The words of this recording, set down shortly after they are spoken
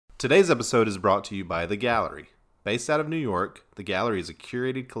Today's episode is brought to you by The Gallery. Based out of New York, The Gallery is a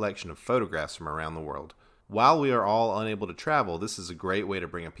curated collection of photographs from around the world. While we are all unable to travel, this is a great way to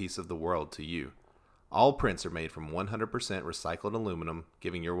bring a piece of the world to you. All prints are made from 100% recycled aluminum,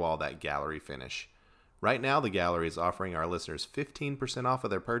 giving your wall that gallery finish. Right now, The Gallery is offering our listeners 15% off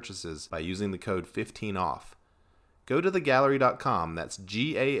of their purchases by using the code 15OFF. Go to thegallery.com, that's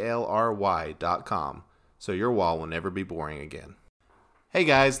GALRY.com, so your wall will never be boring again. Hey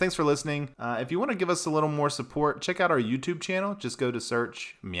guys, thanks for listening. If you want to give us a little more support, check out our YouTube channel. Just go to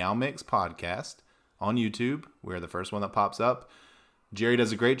search Meow Mix Podcast on YouTube. We're the first one that pops up. Jerry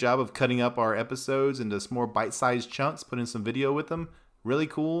does a great job of cutting up our episodes into more bite-sized chunks, putting some video with them. Really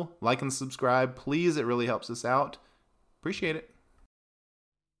cool. Like and subscribe, please. It really helps us out. Appreciate it.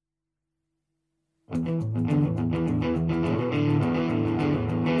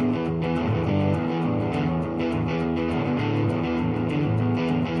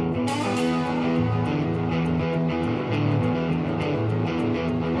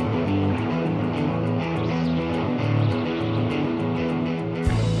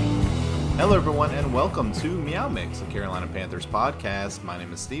 Hello, everyone, and welcome to Meow Mix, a Carolina Panthers podcast. My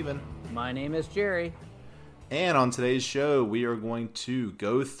name is Steven. My name is Jerry. And on today's show, we are going to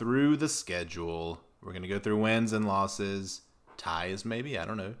go through the schedule. We're going to go through wins and losses, ties maybe, I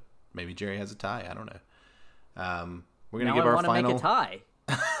don't know. Maybe Jerry has a tie, I don't know. We're going to give our final make a tie.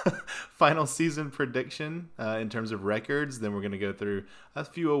 final season prediction in terms of records. Then we're going to go through a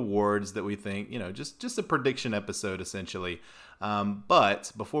few awards that we think, just a prediction episode essentially.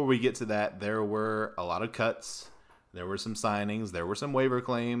 But before we get to that, there were a lot of cuts. There were some signings. There were some waiver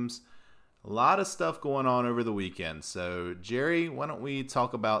claims. A lot of stuff going on over the weekend. So, Jerry, why don't we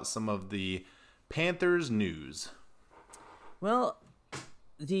talk about some of the Panthers news? Well,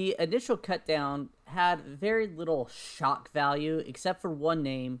 the initial cut down had very little shock value except for one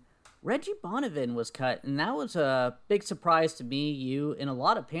name. Reggie Bonavin was cut, and that was a big surprise to me, you, and a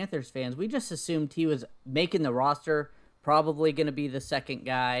lot of Panthers fans. We just assumed he was making the roster, probably going to be the second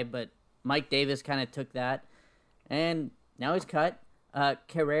guy, but Mike Davis kind of took that, and now he's cut.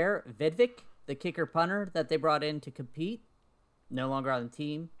 Carrer Vedvik, the kicker punter that they brought in to compete, no longer on the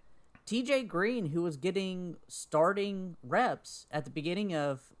team. TJ Green, who was getting starting reps at the beginning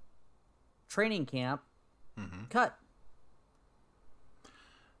of training camp, cut.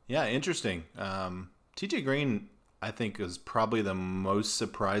 Yeah, interesting. TJ Green, I think, is probably the most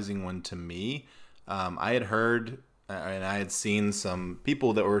surprising one to me. I had heard and I had seen some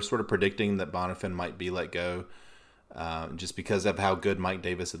people that were sort of predicting that Bonifin might be let go just because of how good Mike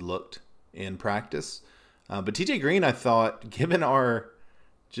Davis had looked in practice. But TJ Green, I thought, given our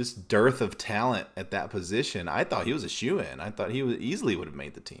just dearth of talent at that position, I thought he was a shoo-in. I thought he easily would have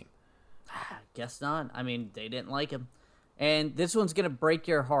made the team. Guess not. I mean, they didn't like him. And this one's going to break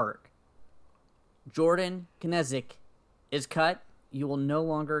your heart. Jordan Knezik is cut. You will no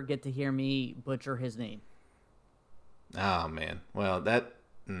longer get to hear me butcher his name. Oh, man. Well, that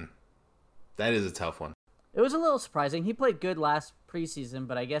is a tough one. It was a little surprising. He played good last preseason,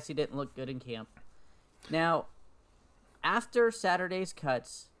 but I guess he didn't look good in camp. Now, after Saturday's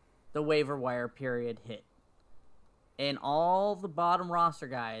cuts, the waiver wire period hit. And all the bottom roster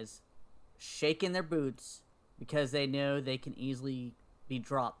guys shaking their boots because they know they can easily be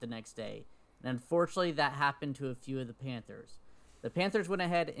dropped the next day. And unfortunately, that happened to a few of the Panthers. The Panthers went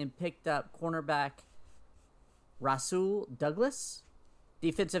ahead and picked up cornerback Rasul Douglas,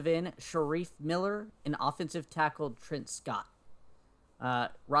 defensive end Sharif Miller, and offensive tackle Trent Scott.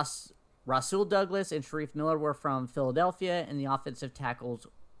 Rasul Douglas and Sharif Miller were from Philadelphia, and the offensive tackles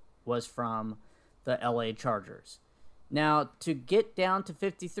was from the LA Chargers. Now, to get down to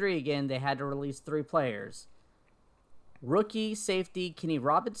 53 again, they had to release 3 players. Rookie safety Kenny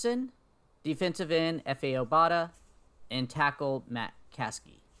Robinson, defensive end F.A. Obata, and tackle Matt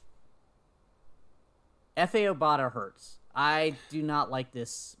Caskey. F.A. Obata hurts. I do not like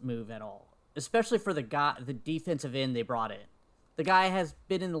this move at all, especially for the defensive end they brought in. The guy has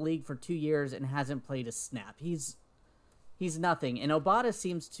been in the league for 2 years and hasn't played a snap. He's nothing, and Obata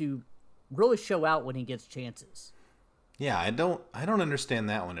seems to really show out when he gets chances. Yeah, I don't understand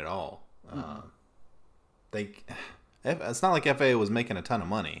that one at all. It's not like FA was making a ton of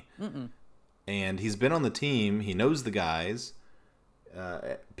money. And he's been on the team. He knows the guys.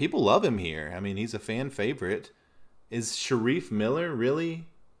 People love him here. I mean, he's a fan favorite. Is Sharif Miller really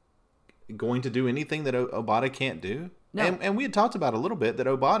going to do anything that Obata can't do? No. And we had talked about a little bit that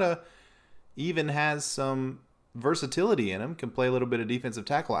Obata even has some versatility in him, can play a little bit of defensive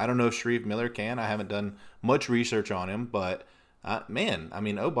tackle. I don't know if Sharif Miller can. I haven't done much research on him, but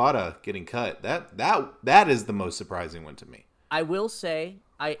Obata getting cut, that is the most surprising one to me. I will say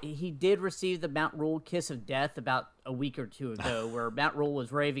he did receive the Matt Rule kiss of death about a week or two ago, where Matt Rule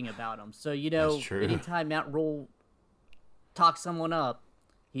was raving about him. So That's true. anytime Matt Rule talks someone up,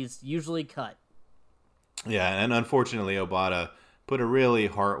 he's usually cut. Yeah, and unfortunately, Obata put a really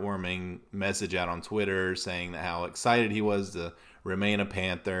heartwarming message out on Twitter saying that how excited he was to remain a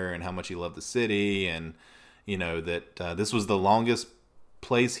Panther and how much he loved the city, and that this was the longest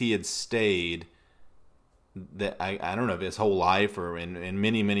place he had stayed that I don't know if his whole life or in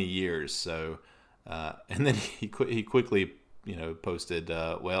many many years. So and then he quickly posted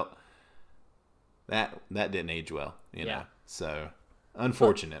well that didn't age well, Yeah. So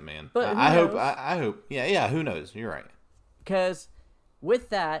unfortunate, man. But I hope yeah, who knows, you're right. Because with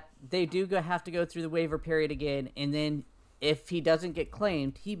that, they do have to go through the waiver period again, and then if he doesn't get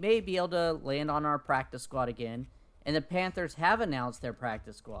claimed, he may be able to land on our practice squad again. And the Panthers have announced their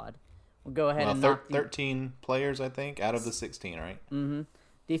practice squad. We'll go ahead and knock 13 players, I think, out of the 16, right? Mm-hmm.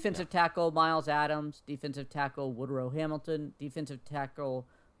 Defensive tackle Miles Adams, defensive tackle Woodrow Hamilton, defensive tackle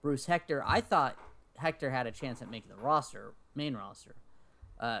Bruce Hector. I thought Hector had a chance at making the main roster.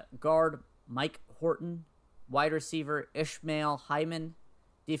 Guard Mike Horton, wide receiver Ishmael Hyman,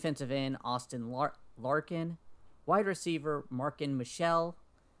 defensive end Austin Larkin, wide receiver Markin Michelle,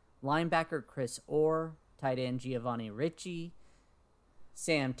 linebacker Chris Orr, tight end Giovanni Ricci,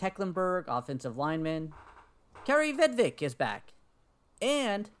 Sam Tecklenburg, offensive lineman. Kerry Vedvik is back.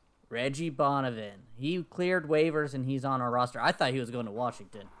 And Reggie Bonavin. He cleared waivers and he's on our roster. I thought he was going to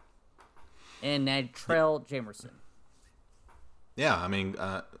Washington. And Natrell Jamerson. Yeah, I mean,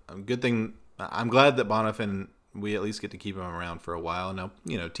 good thing. I'm glad that Bonavin, we at least get to keep him around for a while. Now,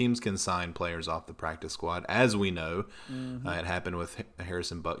 teams can sign players off the practice squad, as we know. Mm-hmm. It happened with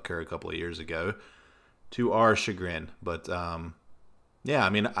Harrison Butker a couple of years ago, to our chagrin. But, yeah, I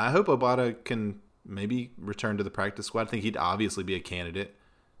mean, I hope Obata can maybe return to the practice squad. I think he'd obviously be a candidate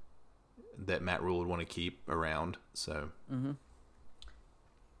that Matt Rule would want to keep around. So,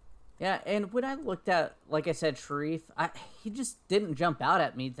 yeah, and when I looked at, like I said, Sharif, he just didn't jump out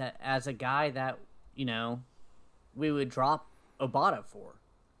at me that as a guy that we would drop Obata for.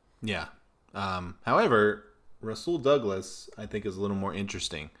 Yeah. However, Rasul Douglas, I think, is a little more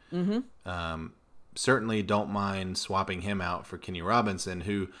interesting. Mm-hmm. Certainly don't mind swapping him out for Kenny Robinson,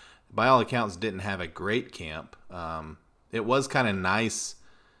 who, by all accounts, didn't have a great camp. It was kind of nice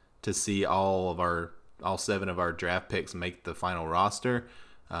to see all 7 of our draft picks make the final roster,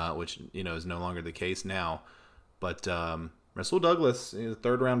 which is no longer the case now. But Rasul Douglas, a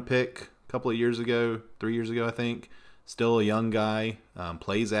 3rd-round pick a couple of years ago, 3 years ago, I think. Still a young guy,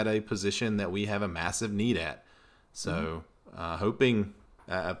 plays at a position that we have a massive need at. So hoping,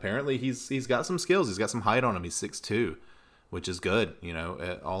 apparently he's got some skills. He's got some height on him. He's 6'2", which is good.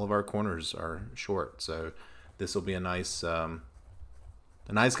 All of our corners are short. So this will be a nice guy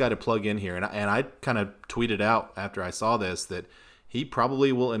to plug in here. And I kind of tweeted out after I saw this that he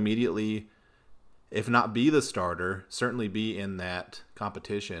probably will immediately, if not be the starter, certainly be in that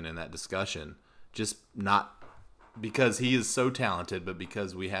competition, in that discussion. Just not because he is so talented, but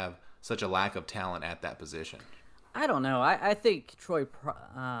because we have such a lack of talent at that position. I don't know. I think Troy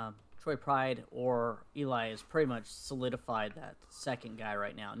Pride or Eli has pretty much solidified that second guy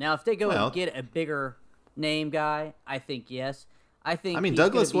right now. Now, if they go and get a bigger name guy, I think yes. I mean,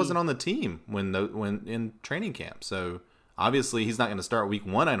 Douglas wasn't on the team when in training camp, so obviously he's not going to start week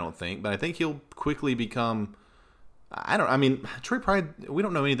 1, I don't think. But I think he'll quickly become. Troy Pride. We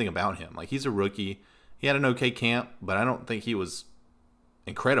don't know anything about him. Like, he's a rookie. He had an okay camp, but I don't think he was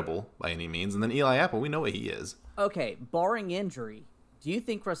incredible by any means. And then Eli Apple, we know what he is. Okay, barring injury, do you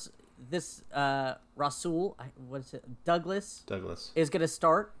think Rasul, Douglas is going to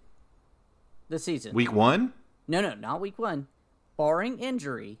start the season? Week 1? No, not week 1. Barring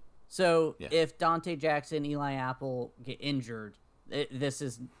injury. So if Dante Jackson, Eli Apple get injured,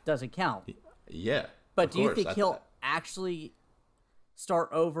 doesn't count. Yeah. But do you think he'll actually start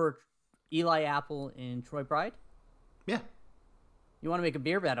over Eli Apple and Troy Pride? Yeah. You want to make a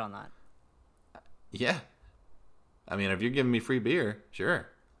beer bet on that? Yeah. I mean, if you're giving me free beer, sure.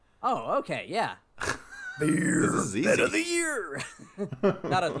 Oh, okay, yeah. Beer bet of the year.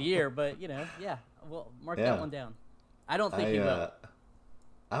 Not of the year, but, yeah. Well, mark that one down. I don't think he will.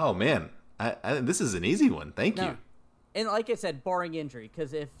 Oh, man. This is an easy one. Thank you. And like I said, barring injury,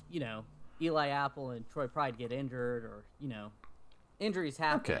 because if, Eli Apple and Troy Pride get injured or, injuries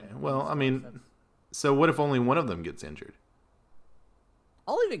happen. Okay, well, I mean, so what if only one of them gets injured?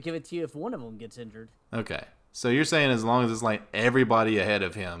 I'll even give it to you if one of them gets injured. Okay. So you're saying as long as it's like everybody ahead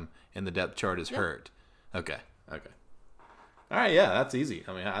of him in the depth chart is hurt. Okay. All right, yeah, that's easy.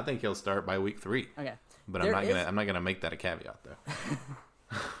 I mean, I think he'll start by week 3. Okay. But I'm not gonna make that a caveat though.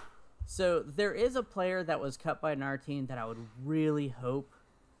 So there is a player that was cut by our team that I would really hope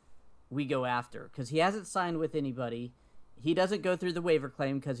we go after because he hasn't signed with anybody. He doesn't go through the waiver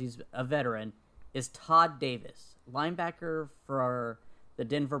claim because he's a veteran. Is Todd Davis, linebacker for the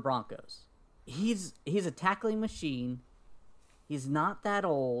Denver Broncos. He's a tackling machine. He's not that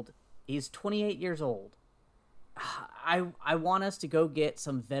old. He's 28 years old. I want us to go get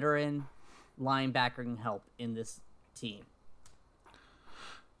some veteran linebacking help in this team.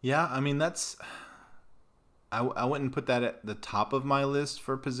 Yeah, I mean, I wouldn't put that at the top of my list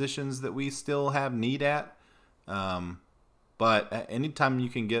for positions that we still have need at. But anytime you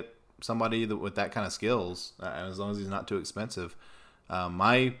can get somebody with that kind of skills, as long as he's not too expensive,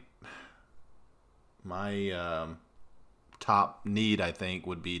 my top need, I think,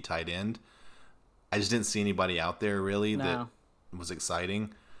 would be tight end. I just didn't see anybody out there really that was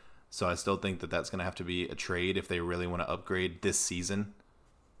exciting. So I still think that that's going to have to be a trade if they really want to upgrade this season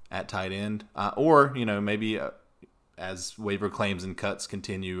at tight end. Or, maybe as waiver claims and cuts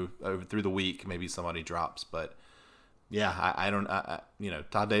continue through the week, maybe somebody drops. But, yeah, I don't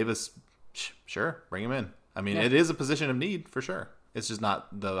Todd Davis, sure, bring him in. I mean, It is a position of need for sure. It's just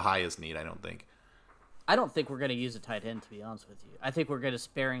not the highest need, I don't think. I don't think we're going to use a tight end, to be honest with you. I think we're going to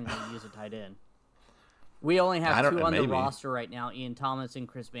sparingly use a tight end. We only have two on the roster right now, Ian Thomas and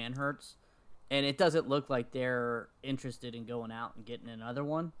Chris Van Hertz, and it doesn't look like they're interested in going out and getting another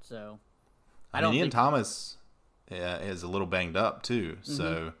one. So, I mean, Ian Thomas is a little banged up too.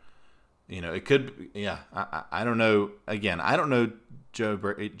 So, it could. Yeah, I don't know. Again, I don't know Joe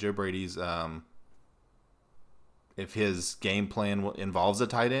Brady's if his game plan involves a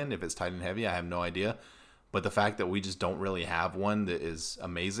tight end. If it's tight end heavy, I have no idea. But the fact that we just don't really have one that is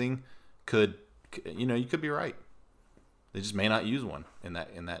amazing could. You could be right. They just may not use one in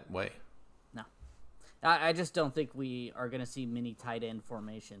that way. No. I just don't think we are going to see many tight end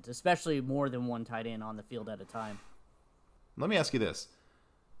formations, especially more than one tight end on the field at a time. Let me ask you this,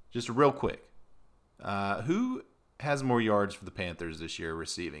 just real quick. Who has more yards for the Panthers this year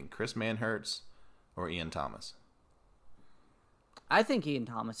receiving, Chris Manhertz or Ian Thomas? I think Ian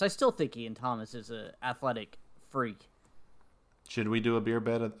Thomas. I still think Ian Thomas is an athletic freak. Should we do a beer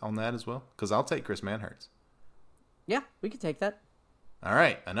bet on that as well? Because I'll take Chris Manhertz. Yeah, we could take that. All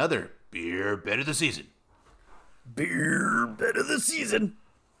right, another beer bet of the season. Beer bet of the season.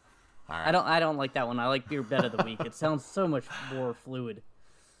 All right. I don't like that one. I like beer bet of the week. It sounds so much more fluid.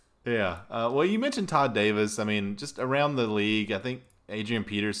 Yeah. Well, you mentioned Todd Davis. I mean, just around the league, I think Adrian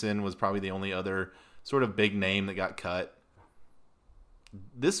Peterson was probably the only other sort of big name that got cut.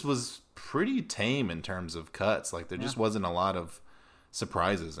 This was pretty tame in terms of cuts. Like, there just wasn't a lot of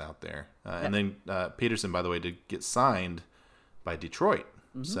surprises out there. And then Peterson, by the way, did get signed by Detroit.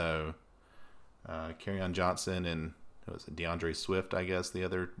 Mm-hmm. So, Kerryon Johnson and DeAndre Swift, I guess, the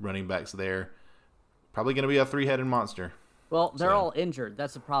other running backs there. Probably going to be a three-headed monster. Well, they're all injured.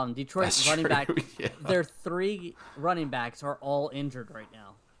 That's the problem. Detroit's running back, their three running backs are all injured right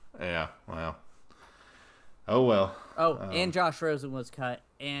now. Yeah, wow. Oh, well. Oh, and Josh Rosen was cut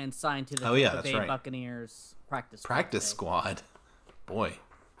and signed to the Bay Buccaneers practice squad. Boy,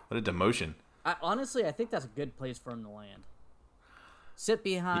 what a demotion. Honestly, I think that's a good place for him to land. Sit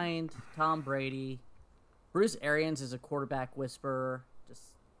Tom Brady. Bruce Arians is a quarterback whisperer.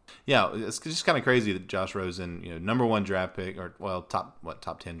 Yeah, it's just kind of crazy that Josh Rosen, number one draft pick, or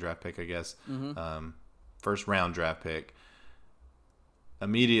top 10 draft pick, I guess. Mm-hmm. First round draft pick.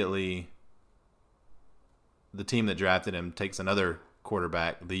 Immediately, the team that drafted him takes another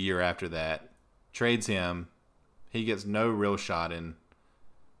quarterback the year after that, trades him. He gets no real shot in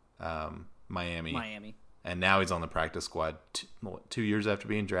Miami. And now he's on the practice squad 2 years after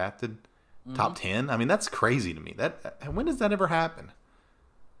being drafted. Mm-hmm. Top 10? I mean, that's crazy to me. When does that ever happen?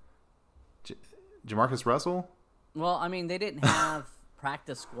 Jamarcus Russell? Well, I mean, they didn't have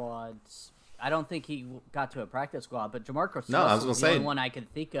practice squads. I don't think he got to a practice squad, but Jamarcus Russell was the only one I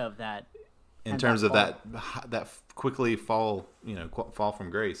could think of that. In terms of that quickly fall from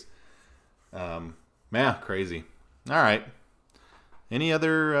grace. Yeah, crazy. All right. Any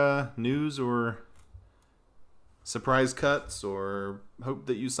other news or surprise cuts or hope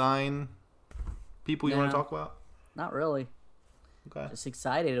that you sign people you want to talk about? Not really. Okay. Just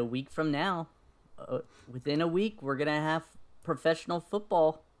excited. A week from now, within a week, we're gonna have professional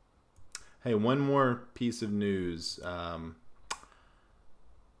football. Hey, one more piece of news.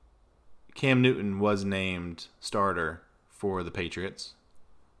 Cam Newton was named starter for the Patriots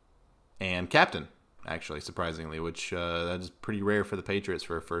and captain, actually, surprisingly, which that is pretty rare for the Patriots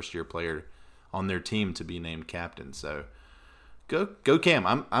for a first-year player on their team to be named captain. So, go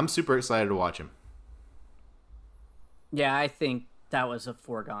Cam! I'm super excited to watch him. Yeah, I think that was a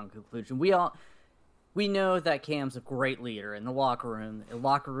foregone conclusion. We know that Cam's a great leader in the locker room, a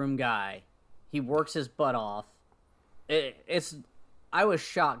locker room guy. He works his butt off. I was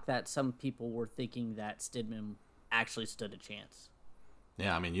shocked that some people were thinking that Stidham actually stood a chance.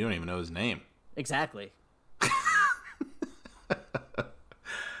 Yeah, I mean, you don't even know his name. Exactly.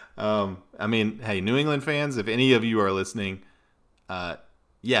 I mean, hey, New England fans, if any of you are listening,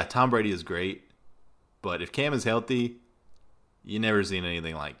 yeah, Tom Brady is great, but if Cam is healthy, you never seen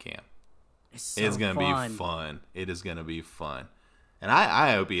anything like Cam. It's going to be fun. It is going to be fun. And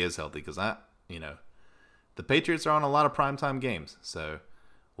I hope he is healthy because the Patriots are on a lot of primetime games, so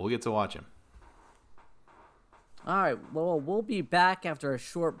we'll get to watch him. All right, well, we'll be back after a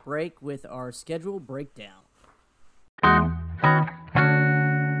short break with our schedule breakdown.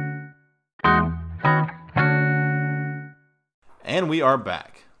 And we are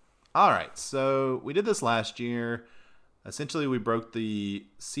back. All right, so we did this last year. Essentially, we broke the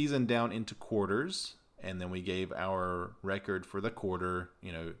season down into quarters, and then we gave our record for the quarter,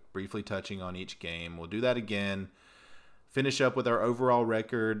 briefly touching on each game. We'll do that again, finish up with our overall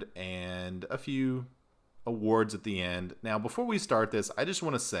record, and a few awards at the end. Now, before we start this, I just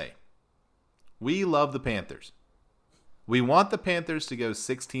want to say, we love the Panthers. We want the Panthers to go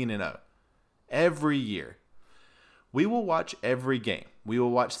 16-0 every year. We will watch every game. We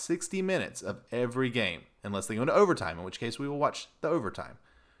will watch 60 minutes of every game, unless they go into overtime, in which case we will watch the overtime.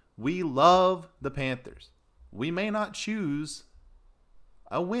 We love the Panthers. We may not choose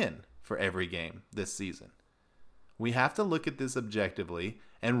a win for every game this season. We have to look at this objectively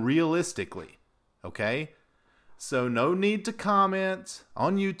and realistically, okay? So no need to comment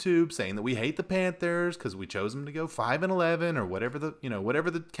on YouTube saying that we hate the Panthers because we chose them to go 5-11 or whatever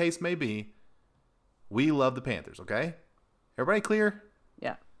the case may be. We love the Panthers, okay? Everybody clear?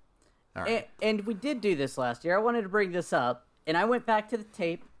 Yeah. All right. And we did do this last year. I wanted to bring this up, and I went back to the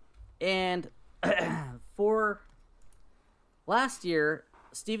tape, and for last year,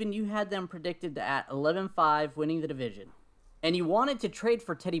 Steven, you had them predicted at 11-5 winning the division, and you wanted to trade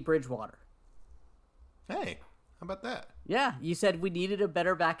for Teddy Bridgewater. Hey, how about that? Yeah, you said we needed a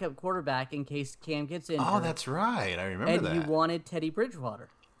better backup quarterback in case Cam gets injured. Oh, that's right. I remember that. And you wanted Teddy Bridgewater.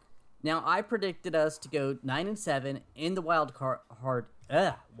 Now, I predicted us to go 9-7 in the wild card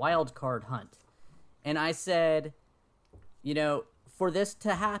hunt. And I said, for this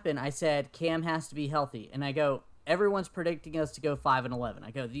to happen, I said Cam has to be healthy. And I go, everyone's predicting us to go 5-11.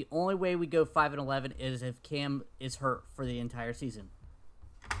 I go, the only way we go 5-11 is if Cam is hurt for the entire season.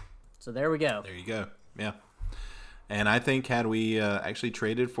 So there we go. There you go. Yeah. And I think had we actually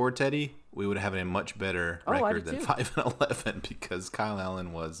traded for Teddy, we would have a much better record than 5-11 because Kyle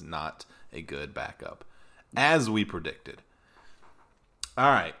Allen was not a good backup, as we predicted. All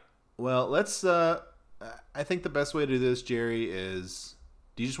right. Well, let's. I think the best way to do this, Jerry, is: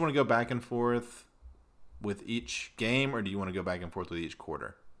 do you just want to go back and forth with each game, or do you want to go back and forth with each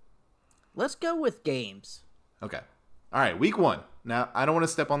quarter? Let's go with games. Okay. All right. Week 1. Now, I don't want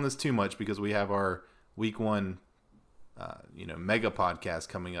to step on this too much because we have our Week 1. Mega podcast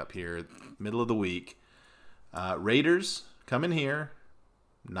coming up here, middle of the week. Raiders coming here,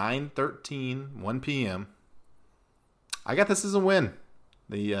 9:13, 1 p.m. I got this as a win.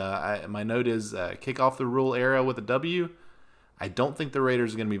 My note is kick off the rule era with a W. I don't think the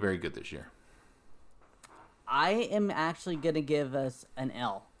Raiders are going to be very good this year. I am actually going to give us an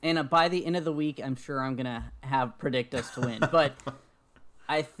L. And by the end of the week, I'm sure I'm going to predict us to win. But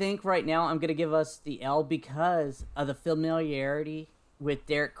I think right now I'm going to give us the L because of the familiarity with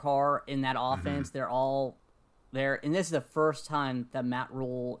Derek Carr in that offense. Mm-hmm. They're all there. And this is the first time that Matt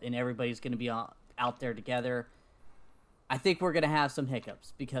Rule and everybody's going to be out there together. I think we're going to have some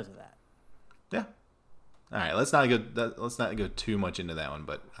hiccups because of that. Yeah. All right. Let's not go too much into that one,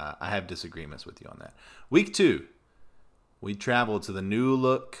 but I have disagreements with you on that. Week 2, we travel to the new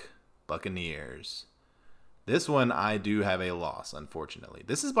look Buccaneers. This one, I do have a loss, unfortunately.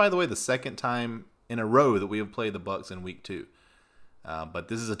 This is, by the way, the second time in a row that we have played the Bucs in Week 2. But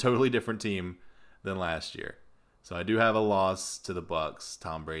this is a totally different team than last year. So I do have a loss to the Bucs.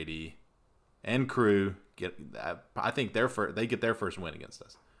 Tom Brady and crew I think they get their first win against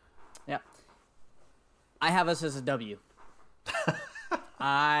us. Yeah. I have us as a W.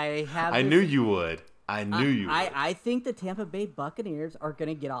 I knew you would. I think the Tampa Bay Buccaneers are going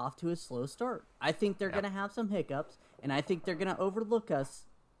to get off to a slow start. I think they're going to have some hiccups, and I think they're going to overlook us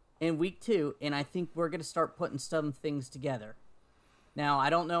in Week 2, and I think we're going to start putting some things together. Now,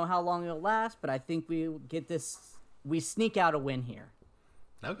 I don't know how long it'll last, but I think we sneak out a win here.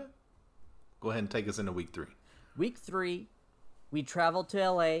 Okay. Go ahead and take us into Week 3. Week 3, we travel to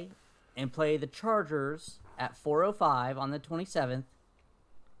LA and play the Chargers at 4:05 on the 27th.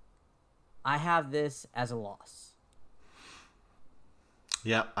 I have this as a loss.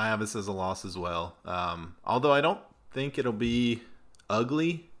 Yeah, I have this as a loss as well. Although I don't think it'll be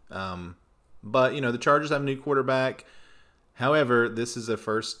ugly. But the Chargers have a new quarterback. However, this is the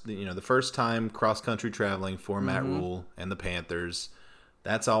first time cross country traveling for Matt Rule and the Panthers.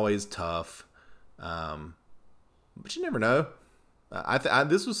 That's always tough. But you never know.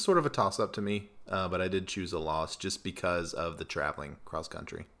 This was sort of a toss up to me, but I did choose a loss just because of the traveling cross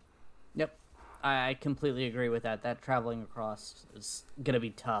country. Yep. I completely agree with that. That traveling across is going to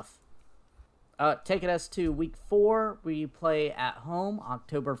be tough. Taking us to week 4, we play at home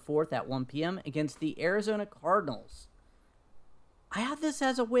October 4th at 1 p.m. against the Arizona Cardinals. I have this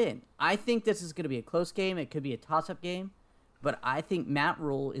as a win. I think this is going to be a close game. It could be a toss-up game, but I think Matt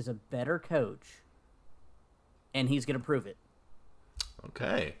Rule is a better coach, and he's going to prove it.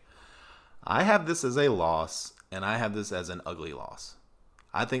 Okay. I have this as a loss, and I have this as an ugly loss.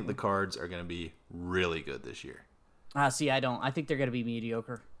 I think the Cards are going to be really good this year. See, I don't. I think they're going to be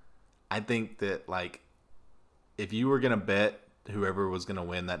mediocre. I think that, if you were going to bet whoever was going to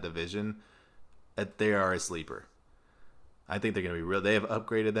win that division, that they are a sleeper. I think they're going to be real. They have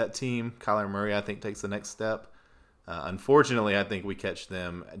upgraded that team. Kyler Murray, I think, takes the next step. Unfortunately, I think we catch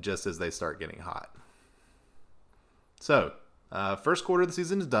them just as they start getting hot. So, first quarter of the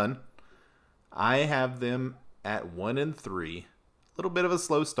season is done. I have them at 1-3. A little bit of a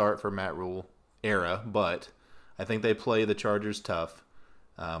slow start for Matt Rule era, but I think they play the Chargers tough.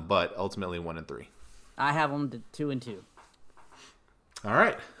 But ultimately 1-3. I have them to 2-2. All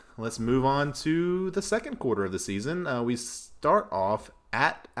right, let's move on to the second quarter of the season. We start off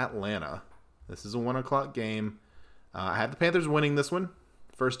at Atlanta. This is a 1:00 game. I have the Panthers winning this one.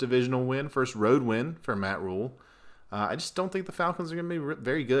 First divisional win, first road win for Matt Rule. I just don't think the Falcons are going to be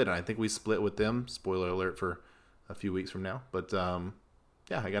very good. I think we split with them. Spoiler alert for a few weeks from now. But,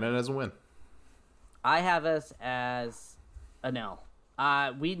 yeah, I got it as a win. I have us as an L.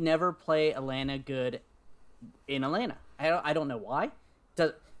 We never play Atlanta good in Atlanta. I don't know why.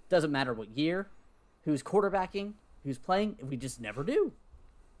 Doesn't matter what year, who's quarterbacking, who's playing. We just never do.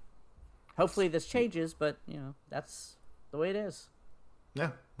 Hopefully this changes, but that's the way it is. Yeah.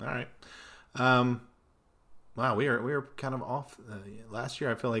 All right. Wow, we were kind of off last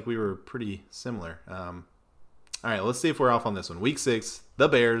year. I feel like we were pretty similar. All right, let's see if we're off on this one. Week 6, the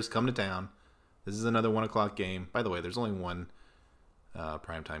Bears come to town. This is another 1:00 game. By the way, there's only one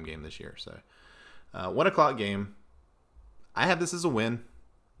primetime game this year. So 1:00 game. I have this as a win.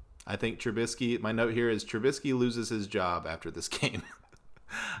 I think Trubisky, my note here is Trubisky loses his job after this game.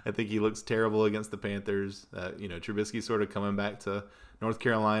 I think he looks terrible against the Panthers. Trubisky sort of coming back to North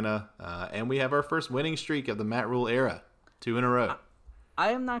Carolina. And we have our first winning streak of the Matt Rule era. 2 in a row.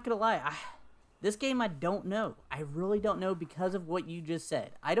 I am not going to lie. This game I don't know. I really don't know because of what you just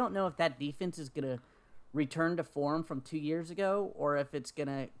said. I don't know if that defense is going to return to form from 2 years ago or if it's going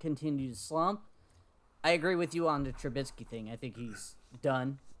to continue to slump. I agree with you on the Trubisky thing. I think he's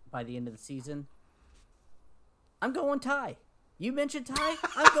done by the end of the season. I'm going tie. You mentioned tie.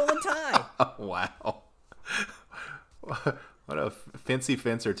 I'm going tie. Wow. What a fancy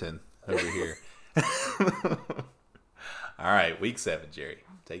Fencerton over here. All right, week 7, Jerry.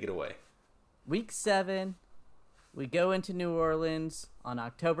 Take it away. Week 7, we go into New Orleans on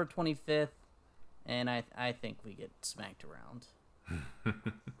October 25th, and I think we get smacked around.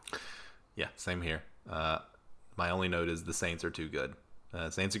 Yeah, same here. My only note is the Saints are too good.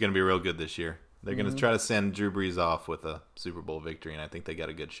 Saints are going to be real good this year. They're going to try to send Drew Brees off with a Super Bowl victory, and I think they got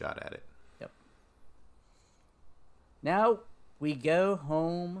a good shot at it. Yep. Now we go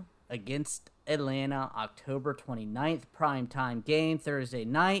home against Atlanta, October 29th, primetime game, Thursday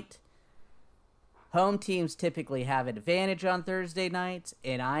night. Home teams typically have an advantage on Thursday nights,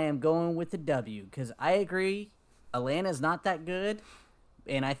 and I am going with the W because I agree Atlanta's not that good,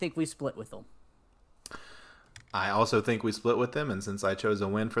 and I think we split with them. I also think we split with them, and since I chose a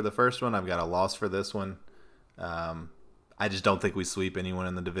win for the first one, I've got a loss for this one. I just don't think we sweep anyone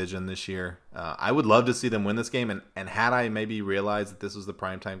in the division this year. I would love to see them win this game, and had I maybe realized that this was the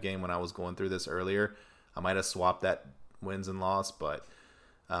primetime game when I was going through this earlier, I might have swapped that wins and loss, but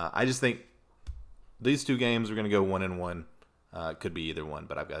I just think these two games are going to go 1-1. Could be either one,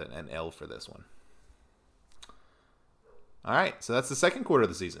 but I've got an L for this one. All right, so that's the second quarter of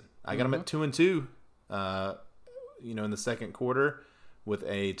the season. I got them at 2-2. In the second quarter, with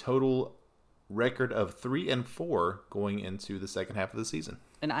a total record of 3-4 going into the second half of the season.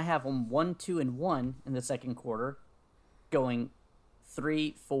 And I have them 1-2-1 in the second quarter, going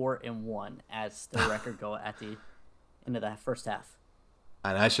 3-4-1 as the record go at the end of that first half.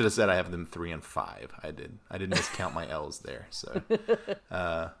 And I should have said I have them 3-5. I did miscount my L's there. So,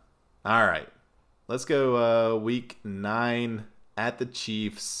 all right, let's go. Week 9 at the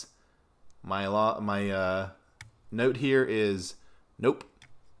Chiefs. My note here is nope.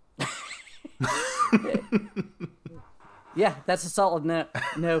 Yeah, that's a solid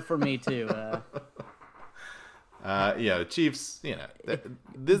no for me too. Chiefs.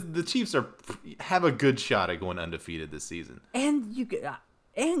 The Chiefs have a good shot at going undefeated this season. And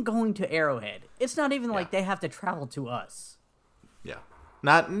going to Arrowhead. It's not even like they have to travel to us. Yeah,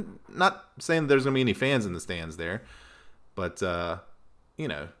 not saying there's gonna be any fans in the stands there, but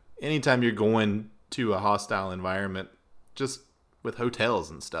anytime you're going to a hostile environment, just with hotels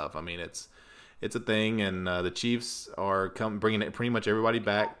and stuff, I mean it's a thing, and the Chiefs are bringing it pretty much everybody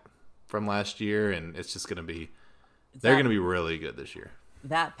back from last year, and it's just gonna be they're gonna be really good this year.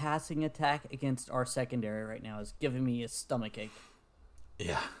 That passing attack against our secondary right now is giving me a stomachache.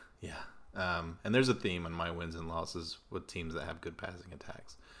 Yeah. And there's a theme in my wins and losses with teams that have good passing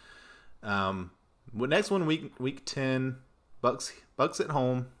attacks. Next one, week 10, Bucks at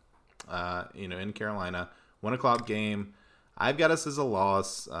home, in Carolina, 1:00 game. I've got us as a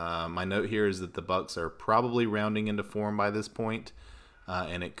loss. My note here is that the Bucks are probably rounding into form by this point,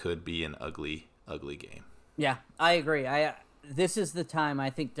 and it could be an ugly, ugly game. Yeah, I agree. This is the time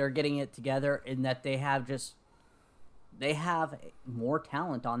I think they're getting it together in that they have more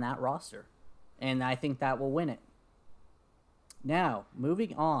talent on that roster, and I think that will win it. Now,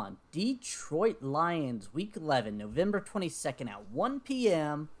 moving on, Detroit Lions, Week 11, November 22nd at 1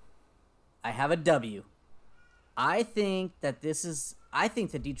 p.m. I have a W. I think the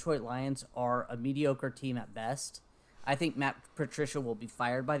Detroit Lions are a mediocre team at best. I think Matt Patricia will be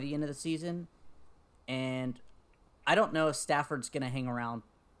fired by the end of the season, and I don't know if Stafford's going to hang around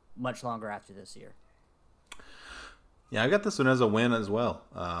much longer after this year. Yeah, I got this one as a win as well.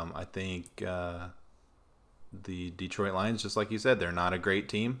 I think the Detroit Lions, just like you said, they're not a great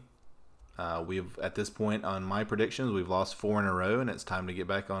team. We've, at this point on my predictions, we've lost 4 in a row, and it's time to get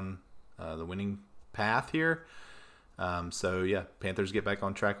back on the winning path here. Panthers get back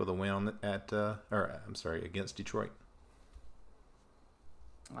on track with a win against Detroit.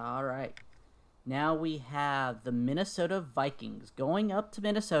 All right. Now we have the Minnesota Vikings going up to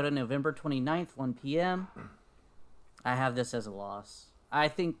Minnesota November 29th, 1 p.m. I have this as a loss. I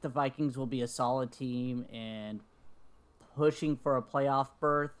think the Vikings will be a solid team and pushing for a playoff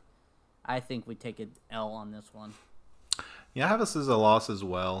berth. I think we take an L on this one. Yeah, I have this as a loss as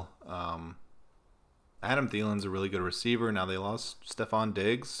well. Adam Thielen's a really good receiver. Now they lost Stephon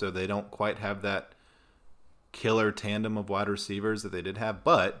Diggs, so they don't quite have that killer tandem of wide receivers that they did have.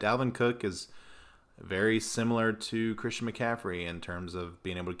 But Dalvin Cook is very similar to Christian McCaffrey in terms of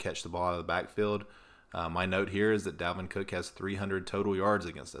being able to catch the ball out of the backfield. My note here is that Dalvin Cook has 300 total yards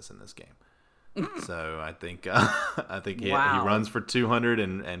against us in this game. So I think he runs for 200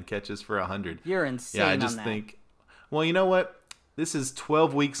 and catches for 100. You're insane. Yeah, I just think. Well, you know what? This is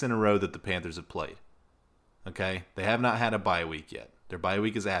 12 weeks in a row that the Panthers have played. Okay, they have not had a bye week yet. Their bye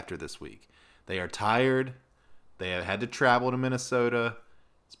week is after this week. They are tired. They have had to travel to Minnesota.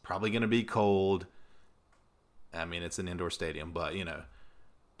 It's probably going to be cold. I mean, it's an indoor stadium, but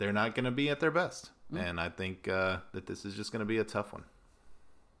they're not going to be at their best. And I think that this is just going to be a tough one.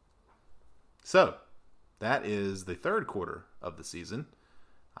 So, that is the third quarter of the season.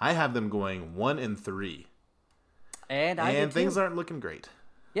 I have them going 1-3. And things aren't looking great.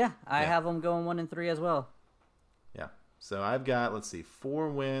 Yeah, I have them going 1-3 as well. Yeah. So I've got, 4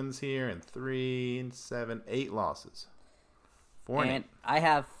 wins here and 3, 7, 8 losses. 4 and 8. I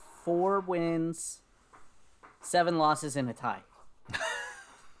have 4 wins, 7 losses, and a tie.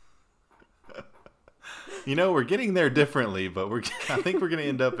 We're getting there differently, but I think we're going to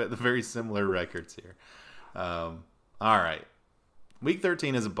end up at the very similar records here. All right. Week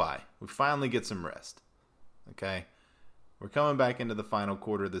 13 is a bye. We finally get some rest. Okay? We're coming back into the final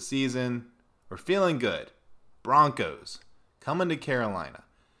quarter of the season. We're feeling good. Broncos coming to Carolina.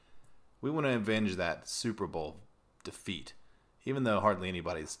 We want to avenge that Super Bowl defeat, even though hardly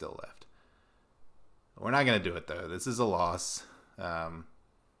anybody's still left. We're not going to do it, though. This is a loss.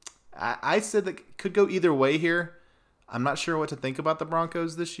 I said that could go either way here. I'm not sure what to think about the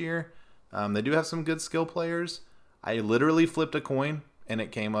Broncos this year. They do have some good skill players. I literally flipped a coin, and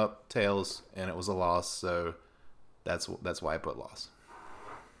it came up tails, and it was a loss. So that's why I put loss.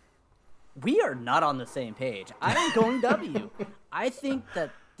 We are not on the same page. I'm going W. I think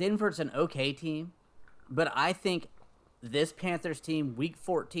that Denver's an okay team, but I think this Panthers team, Week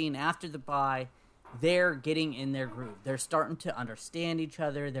 14, after the bye, they're getting in their groove. They're starting to understand each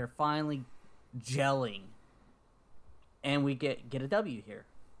other. They're finally gelling. and we get a W here.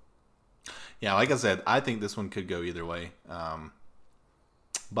 Yeah, like I said, I think this one could go either way.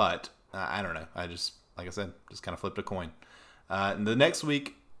 But I don't know. I just, like I said, just kind of flipped a coin. The next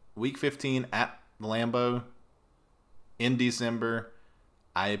week, week 15 at Lambeau in December,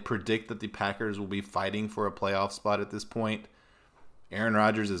 I predict that the Packers will be fighting for a playoff spot at this point. Aaron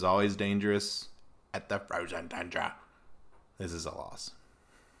Rodgers is always dangerous at the frozen tundra. This is a loss.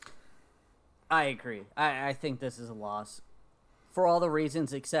 I agree. I think this is a loss for all the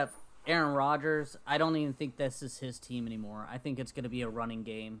reasons except Aaron Rodgers. I don't even think this is his team anymore. I think it's going to be a running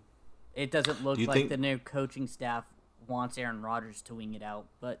game. It doesn't look like the new coaching staff wants Aaron Rodgers to wing it out.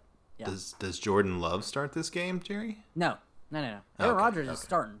 But yeah. Does Jordan Love start this game, Jerry? No. Aaron Rodgers is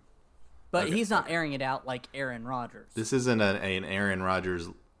starting. But he's not airing it out like Aaron Rodgers. This isn't an Aaron Rodgers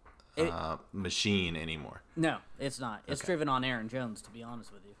machine anymore. No, it's not. It's driven on Aaron Jones, to be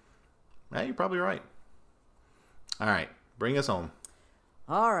honest with you. Yeah, you're probably right. All right, bring us home.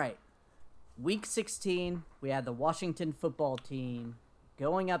 All right. Week 16, we had the Washington football team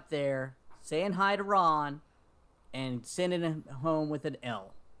going up there, saying hi to Ron, and sending him home with an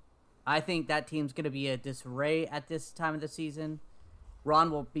L. I think that team's going to be a disarray at this time of the season.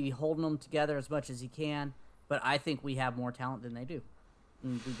 Ron will be holding them together as much as he can, but I think we have more talent than they do.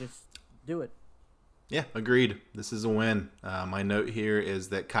 And we just do it. Yeah, agreed. This is a win. My note here is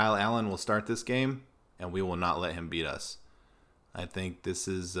that Kyle Allen will start this game, and we will not let him beat us. I think this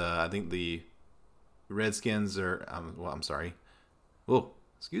is. I think the Redskins are. I'm sorry. Oh,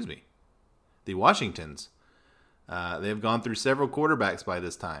 excuse me. The Washingtons. They have gone through several quarterbacks by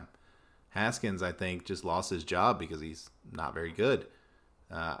this time. Haskins, I think, just lost his job because he's not very good.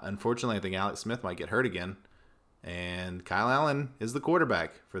 Unfortunately, I think Alex Smith might get hurt again. And Kyle Allen is the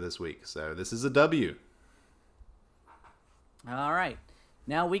quarterback for this week. So this is a W. All right.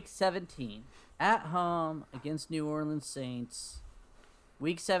 Now week 17. At home against New Orleans Saints.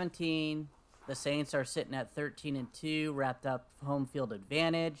 Week 17, the Saints are sitting at 13-2, wrapped up home field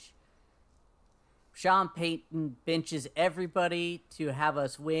advantage. Sean Payton benches everybody to have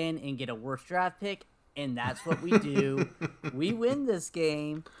us win and get a worse draft pick, and that's what we do. We win this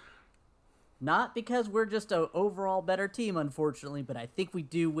game. Not because we're just an overall better team, unfortunately, but I think we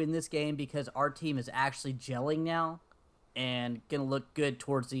do win this game because our team is actually gelling now and going to look good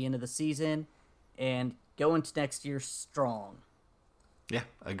towards the end of the season and go into next year strong. Yeah,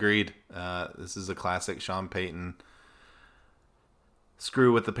 agreed. This is a classic Sean Payton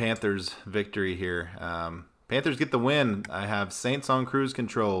screw with the Panthers victory here. Panthers get the win. I have Saints on cruise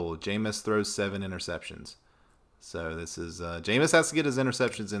control. Jameis throws 7 interceptions. So this is Jameis has to get his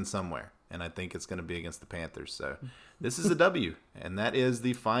interceptions in somewhere, and I think it's going to be against the Panthers. So this is a W, and that is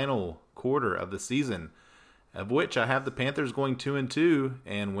the final quarter of the season, of which I have the Panthers going 2-2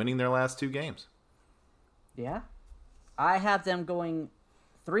 and winning their last 2 games. Yeah, I have them going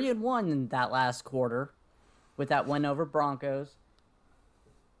 3-1 in that last quarter with that win over Broncos.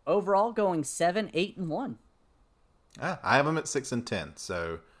 Overall, going 7-8-1. I have them at 6-10,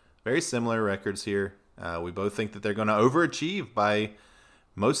 so very similar records here. We both think that they're going to overachieve by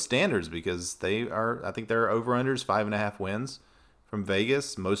most standards because they are. I think their over/unders 5.5 wins from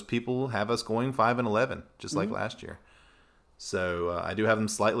Vegas. Most people have us going 5-11, just like last year. So I do have them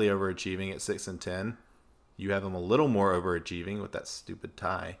slightly overachieving at 6-10. You have them a little more overachieving with that stupid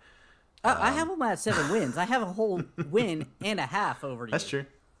tie. I have them at 7 wins. I have a whole win and a half over you.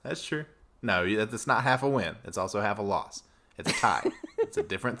 That's true. No, that's not half a win. It's also half a loss. It's a tie. It's a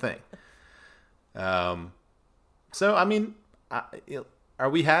different thing. So I mean, are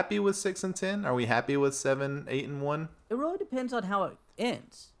we happy with 6-10? Are we happy with 7-8-1? It really depends on how it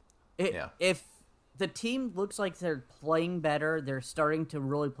ends. If the team looks like they're playing better, they're starting to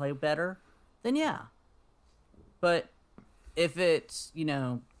really play better, then yeah. But if it's,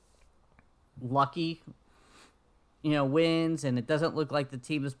 lucky, wins and it doesn't look like the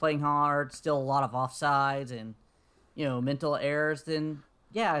team is playing hard, still a lot of offsides and, mental errors, then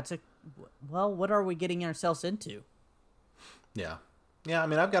yeah, what are we getting ourselves into? Yeah. Yeah, I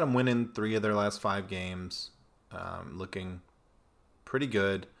mean, I've got them winning 3 of their last 5 games, looking pretty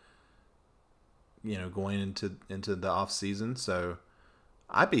good, going into the off season. So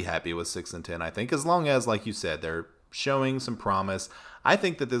I'd be happy with 6-10. I think as long as, like you said, they're showing some promise. I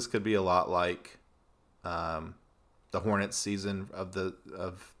think that this could be a lot like the Hornets season of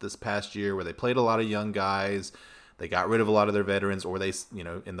this past year, where they played a lot of young guys. They got rid of a lot of their veterans, or they,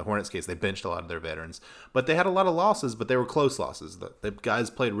 in the Hornets case, they benched a lot of their veterans. But they had a lot of losses, but they were close losses. The guys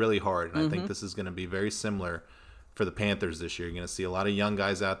played really hard, and I think this is going to be very similar for the Panthers this year. You're going to see a lot of young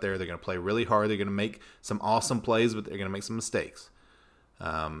guys out there. They're going to play really hard. They're going to make some awesome plays, but they're going to make some mistakes.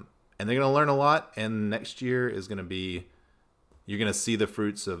 And they're going to learn a lot, and next year is going to be you're going to see the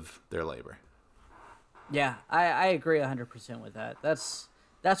fruits of their labor. Yeah, I agree 100% with that. That's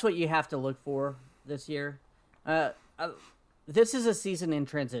what you have to look for this year. This is a season in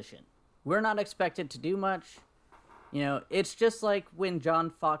transition. We're not expected to do much. It's just like when John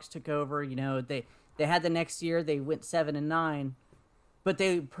Fox took over. They had the next year, they went 7-9, but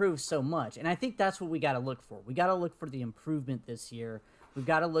they improved so much. And I think that's what we got to look for. We got to look for the improvement this year. We've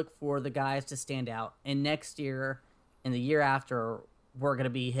got to look for the guys to stand out. And next year and the year after, we're going to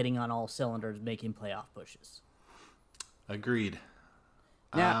be hitting on all cylinders, making playoff pushes. Agreed.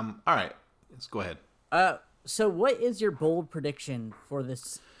 Now, all right, let's go ahead. So what is your bold prediction for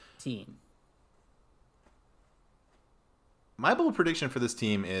this team? My bold prediction for this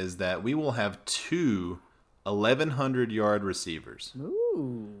team is that we will have 2 1,100-yard receivers.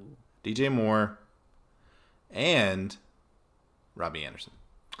 Ooh. DJ Moore and Robbie Anderson.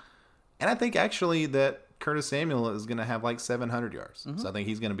 And I think actually that Curtis Samuel is going to have like 700 yards. So I think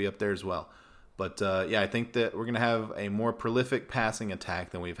he's going to be up there as well. But I think that we're going to have a more prolific passing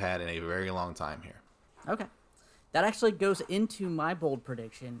attack than we've had in a very long time here. Okay. That actually goes into my bold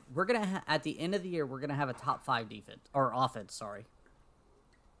prediction. We're going to at the end of the year, we're going to have a top 5 defense or offense, sorry.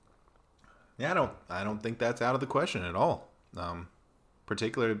 Yeah, I don't think that's out of the question at all.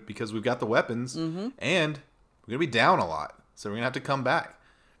 Particularly because we've got the weapons and we're going to be down a lot. So we're going to have to come back.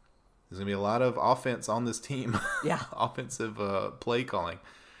 There's going to be a lot of offense on this team. Yeah. Offensive play calling.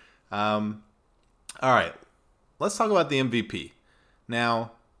 All right. Let's talk about the MVP.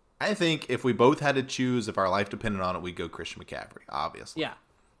 Now, I think if we both had to choose, if our life depended on it, we'd go Christian McCaffrey, obviously. Yeah.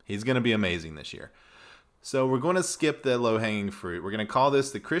 He's going to be amazing this year. So we're going to skip the low-hanging fruit. We're going to call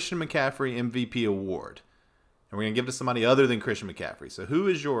this the Christian McCaffrey MVP Award. And we're going to give it to somebody other than Christian McCaffrey. So who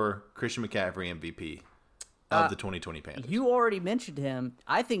is your Christian McCaffrey MVP of the 2020 Panthers? You already mentioned him.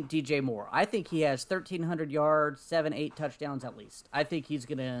 I think DJ Moore. I think he has 1,300 yards, 7-8 touchdowns at least. I think he's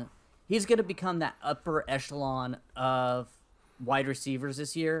gonna become that upper echelon of wide receivers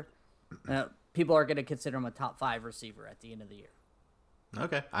this year. People are going to consider him a top 5 receiver at the end of the year.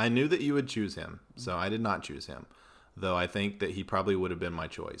 Okay. I knew that you would choose him, so I did not choose him, though I think that he probably would have been my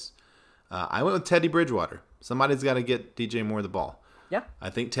choice. I went with Teddy Bridgewater. Somebody's got to get DJ Moore the ball. Yeah. I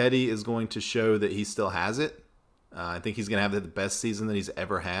think Teddy is going to show that he still has it. I think he's going to have the best season that he's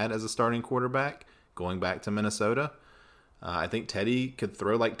ever had as a starting quarterback, going back to Minnesota. I think Teddy could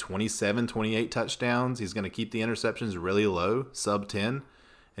throw like 27, 28 touchdowns. He's going to keep the interceptions really low, sub 10, and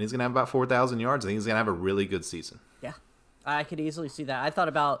he's going to have about 4,000 yards. I think he's going to have a really good season. Yeah, I could easily see that. I thought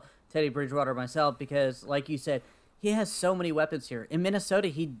about Teddy Bridgewater myself because, like you said, he has so many weapons here. In Minnesota,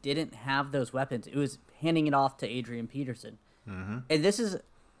 he didn't have those weapons. It was handing it off to Adrian Peterson. And this is,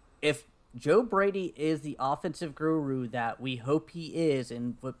 if Joe Brady is the offensive guru that we hope he is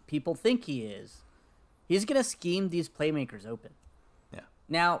and what people think he is, he's going to scheme these playmakers open. Yeah.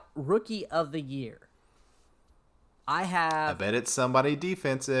 Now, Rookie of the Year. I bet it's somebody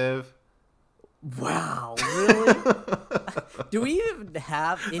defensive. Wow, really? Do we even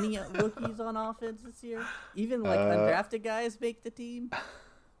have any rookies on offense this year? Even like undrafted guys make the team?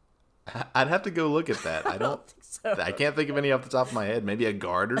 I'd have to go look at that. I don't think so. I can't think of any off the top of my head. Maybe a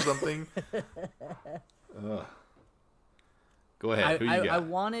guard or something. Go ahead. Who you got? I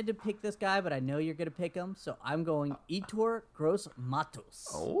wanted to pick this guy, but I know you're going to pick him, so I'm going Yetur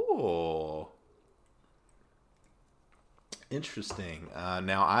Gross-Matos. Oh. Interesting.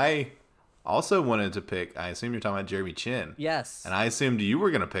 Now, I also wanted to pick, I assume you're talking about Jeremy Chin. Yes. And I assumed you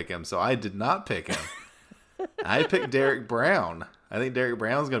were going to pick him, so I did not pick him. I picked Derek Brown. I think Derek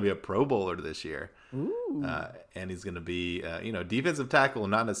Brown's going to be a Pro Bowler this year. Ooh. And he's going to be, defensive tackle,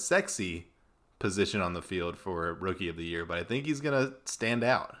 not a sexy position on the field for Rookie of the Year, but I think he's going to stand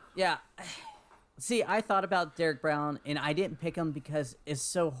out. Yeah. See, I thought about Derek Brown, and I didn't pick him because it's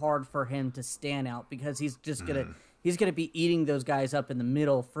so hard for him to stand out because he's just going to... He's going to be eating those guys up in the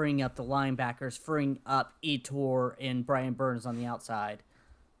middle, freeing up the linebackers, freeing up Yetur and Brian Burns on the outside.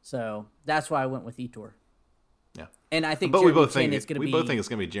 So that's why I went with Yetur. Yeah. And I think but Jeremy we both Chin think is going to be... We both think it's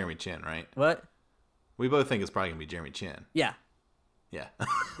going to be Jeremy Chin, right? What? We both think it's probably going to be Jeremy Chin. Yeah. Yeah.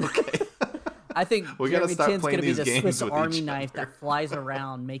 Okay. I think Jeremy Chin's going to be the Swiss with Army each knife other. that flies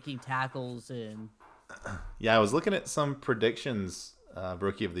around making tackles and... Yeah, I was looking at some predictions,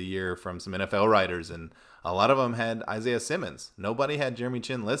 Rookie of the Year, from some NFL writers, and a lot of them had Isaiah Simmons. Nobody had Jeremy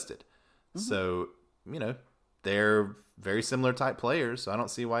Chin listed. So, they're very similar type players, so I don't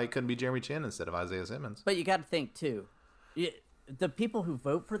see why it couldn't be Jeremy Chin instead of Isaiah Simmons. But you got to think, too, the people who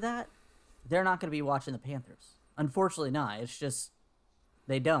vote for that, they're not going to be watching the Panthers. Unfortunately not. It's just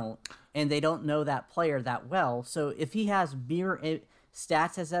they don't, and they don't know that player that well. So if he has mere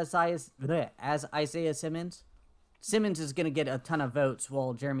stats as Isaiah Simmons, Simmons is going to get a ton of votes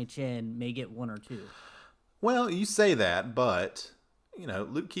while Jeremy Chin may get 1 or 2. Well, you say that, but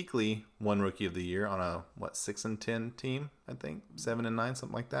Luke Kuechly won Rookie of the Year on a 6-10 team, I think 7-9,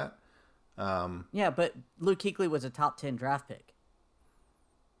 something like that. Yeah, but Luke Kuechly was a top 10 draft pick.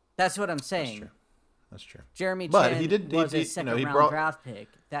 That's what I'm saying. That's true. Jeremy Chin was a second-round draft pick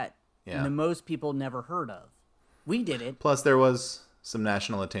that most people never heard of. We did it. Plus, there was some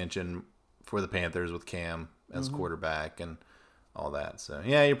national attention for the Panthers with Cam as quarterback and all that. So,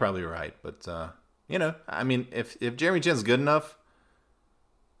 yeah, you're probably right. But, I mean, if Jeremy Chin's good enough,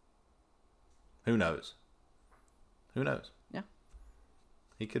 who knows? Who knows? Yeah.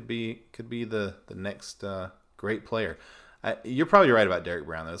 He could be the next great player. You're probably right about Derrick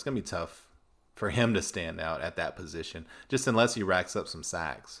Brown, though. It's going to be tough for him to stand out at that position, just unless he racks up some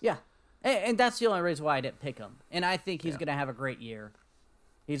sacks. Yeah. And that's the only reason why I didn't pick him. And I think he's going to have a great year.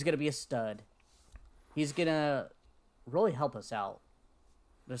 He's going to be a stud. He's going to really help us out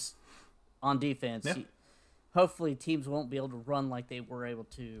just on defense. Yeah. Hopefully teams won't be able to run like they were able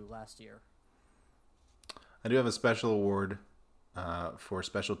to last year. I do have a special award for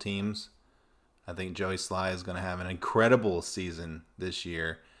special teams. I think Joey Sly is going to have an incredible season this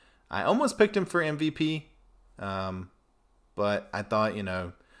year. I almost picked him for MVP, but I thought,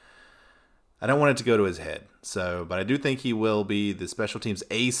 I don't want it to go to his head. But I do think he will be the special teams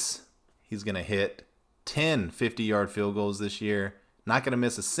ace. He's going to hit 10 50-yard field goals this year. Not going to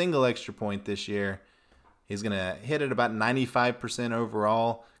miss a single extra point this year. He's going to hit it about 95%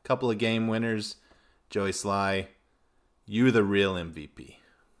 overall. Couple of game winners. Joey Sly, you the real MVP.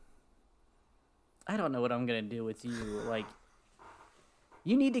 I don't know what I'm going to do with you.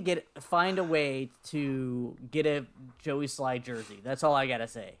 You need to find a way to get a Joey Sly jersey. That's all I got to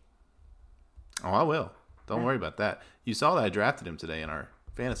say. Oh, I will. Don't worry about that. You saw that I drafted him today in our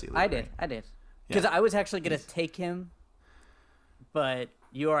fantasy league. I did. Because I was actually going to take him, but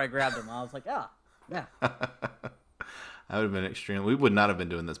you already grabbed him. I was like, yeah. That would have been extreme. We would not have been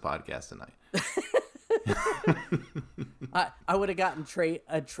doing this podcast tonight. I would have gotten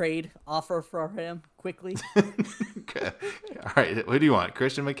a trade offer for him quickly. Okay. All right. Who do you want?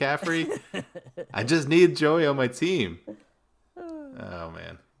 Christian McCaffrey? I just need Joey on my team. Oh,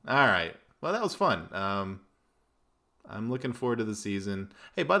 man. All right. Well, that was fun. I'm looking forward to the season.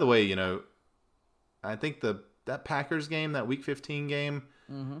 Hey, by the way, I think that Packers game, that Week 15 game,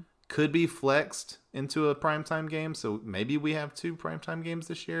 could be flexed into a primetime game. So maybe we have 2 primetime games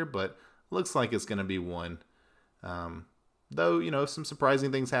this year, but looks like it's going to be 1. Though, if some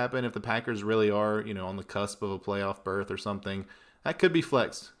surprising things happen, if the Packers really are, on the cusp of a playoff berth or something, that could be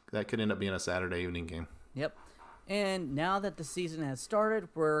flexed. That could end up being a Saturday evening game. Yep. And now that the season has started,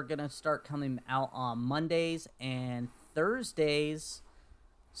 we're going to start coming out on Mondays and Thursdays.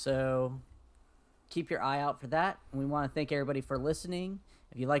 So keep your eye out for that. And we want to thank everybody for listening.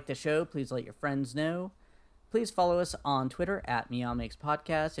 If you like the show, please let your friends know. Please follow us on Twitter at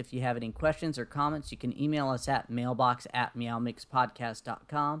MeowMixPodcast. If you have any questions or comments, you can email us at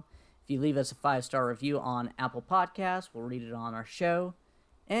mailbox@meowmixpodcast.com. If you leave us a 5-star review on Apple Podcasts, we'll read it on our show.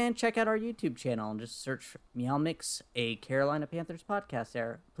 And check out our YouTube channel and just search Meow Mix, a Carolina Panthers podcast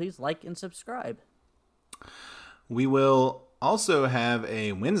there. Please like and subscribe. We will also have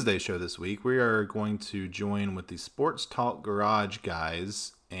a Wednesday show this week. We are going to join with the Sports Talk Garage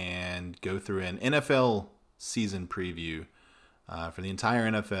guys and go through an NFL season preview for the entire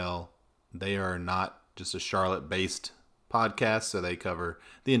NFL. They are not just a Charlotte-based podcast, so they cover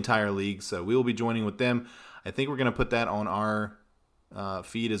the entire league. So we will be joining with them. I think we're going to put that on our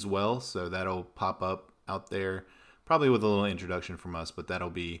feed as well, so that'll pop up out there, probably with a little introduction from us, but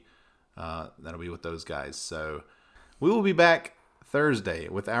that'll be with those guys. So we will be back Thursday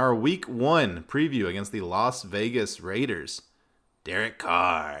with our Week 1 preview against the Las Vegas Raiders. Derek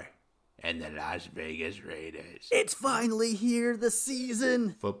Carr and the Las Vegas Raiders. It's finally here, the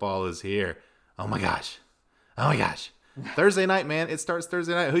season. Football is here. Oh my gosh. Thursday night, man. It starts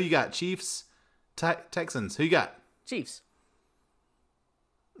Thursday night. Who you got? Chiefs, Texans. Who you got? Chiefs.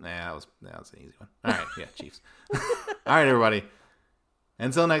 Nah, that was an easy one. All right, yeah, Chiefs. All right, everybody.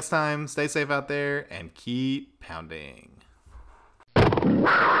 Until next time, stay safe out there and keep pounding.